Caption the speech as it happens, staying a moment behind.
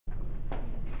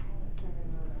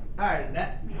Alright,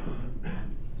 Annette.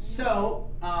 So,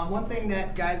 one thing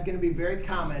that, guys, is going to be very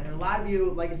common, and a lot of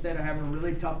you, like I said, are having a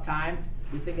really tough time.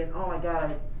 You're thinking, oh my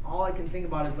god, all I can think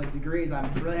about is like degrees.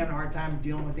 I'm really having a hard time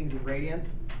dealing with things in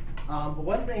radians. But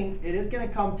one thing, it is going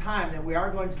to come time that we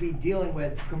are going to be dealing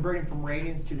with converting from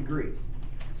radians to degrees.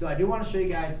 So I do want to show you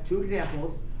guys two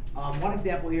examples. One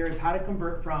example here is how to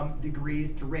convert from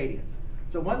degrees to radians.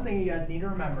 So one thing you guys need to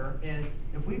remember is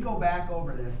if we go back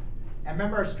over this, and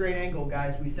remember our straight angle,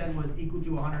 guys, we said was equal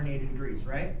to 180 degrees,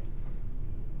 right?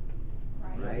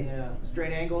 Right. Yeah.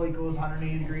 Straight angle equals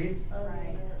 180 degrees.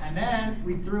 Right. And then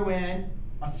we threw in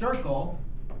a circle,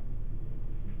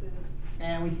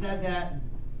 and we said that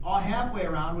all halfway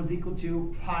around was equal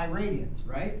to pi radians,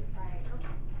 right? Right.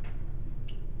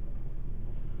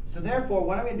 So therefore,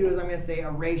 what I'm going to do is I'm going to say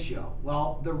a ratio.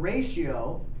 Well, the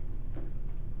ratio,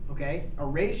 okay, a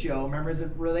ratio, remember, is a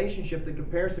relationship, the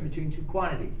comparison between two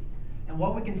quantities. And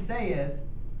what we can say is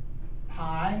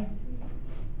pi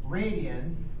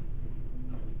radians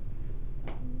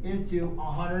is to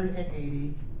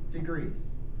 180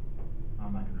 degrees.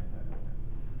 I'm not going to write that out there.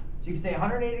 So you can say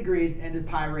 180 degrees into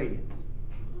pi radians.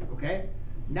 Okay?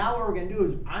 Now what we're going to do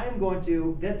is I am going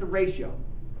to, that's a ratio.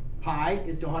 Pi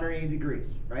is to 180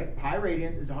 degrees, right? Pi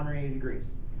radians is 180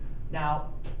 degrees. Now,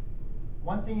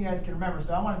 one thing you guys can remember,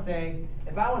 so I want to say,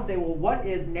 if I want to say, well, what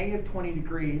is negative 20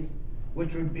 degrees,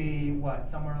 which would be, what,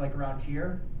 somewhere like around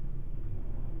here?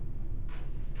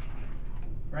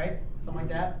 Right? Something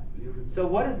like that? So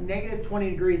what is negative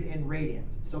 20 degrees in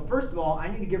radians? So first of all, I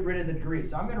need to get rid of the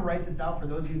degrees. So I'm going to write this out for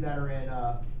those of you that are in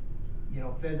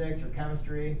physics or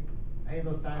chemistry. Any of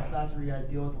those science classes where you guys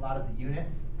deal with a lot of the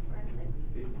units.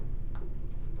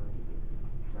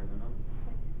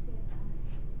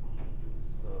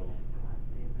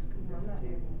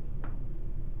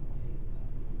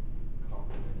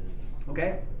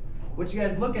 Okay? Once you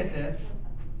guys look at this,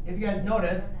 if you guys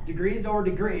notice, degrees over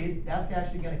degrees, that's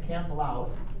actually going to cancel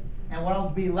out. And what I'll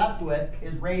be left with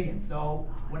is radians. So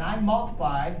when I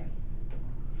multiply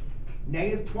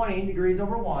negative 20 degrees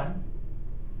over 1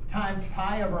 times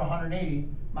pi over 180,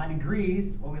 my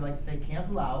degrees, what we like to say,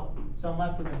 cancel out. So I'm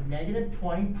left with a negative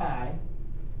 20 pi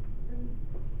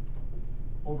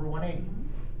over 180.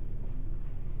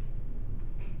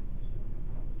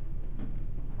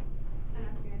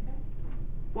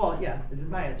 Well, yes, it is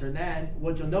my answer. And then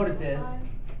what you'll notice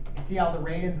is, see how the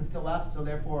radians is still left, so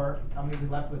therefore I'm going to be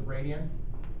left with radians,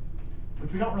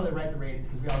 which we don't really write the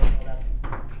radians because we already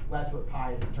know that's what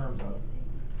pi is in terms of.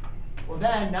 Well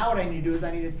then, now what I need to do is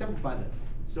I need to simplify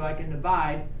this. So I can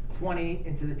divide 20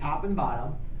 into the top and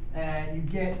bottom, and you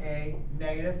get a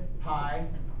negative pi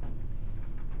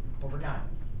over 9.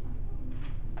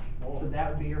 So that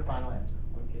would be your final answer.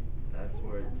 Okay, that's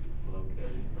where it's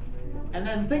located. And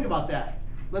then think about that.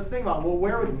 Let's think about, well,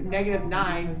 where would negative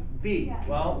 9 be?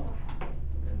 Well,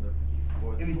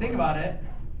 if you think about it,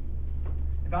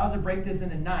 if I was to break this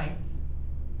into ninths,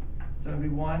 so it would be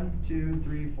 1, 2,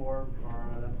 3, 4,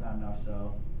 that's not enough,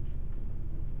 so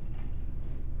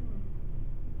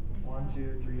 1,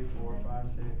 2, 3, 4, 5,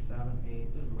 6, 7,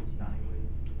 8, 9.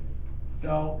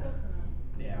 So,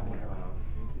 yeah,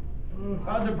 whatever. If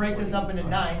I was to break this up into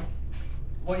ninths,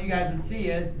 what you guys would see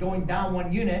is going down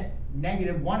 1 unit,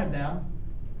 negative 1 of them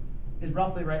is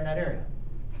roughly right in that area,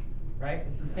 right?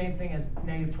 It's the same thing as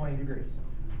negative 20 degrees.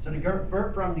 So to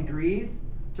convert from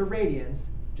degrees to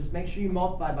radians, just make sure you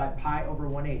multiply by pi over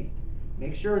 180.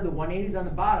 Make sure the 180 is on the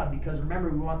bottom because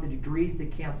remember we want the degrees to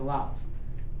cancel out.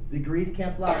 The degrees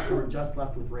cancel out, so we're just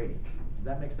left with radians. Does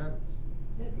that make sense?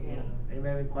 Yes. Yeah. Anybody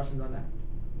have any questions on that?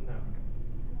 No.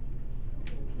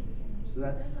 So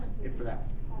that's it for that.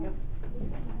 Yep.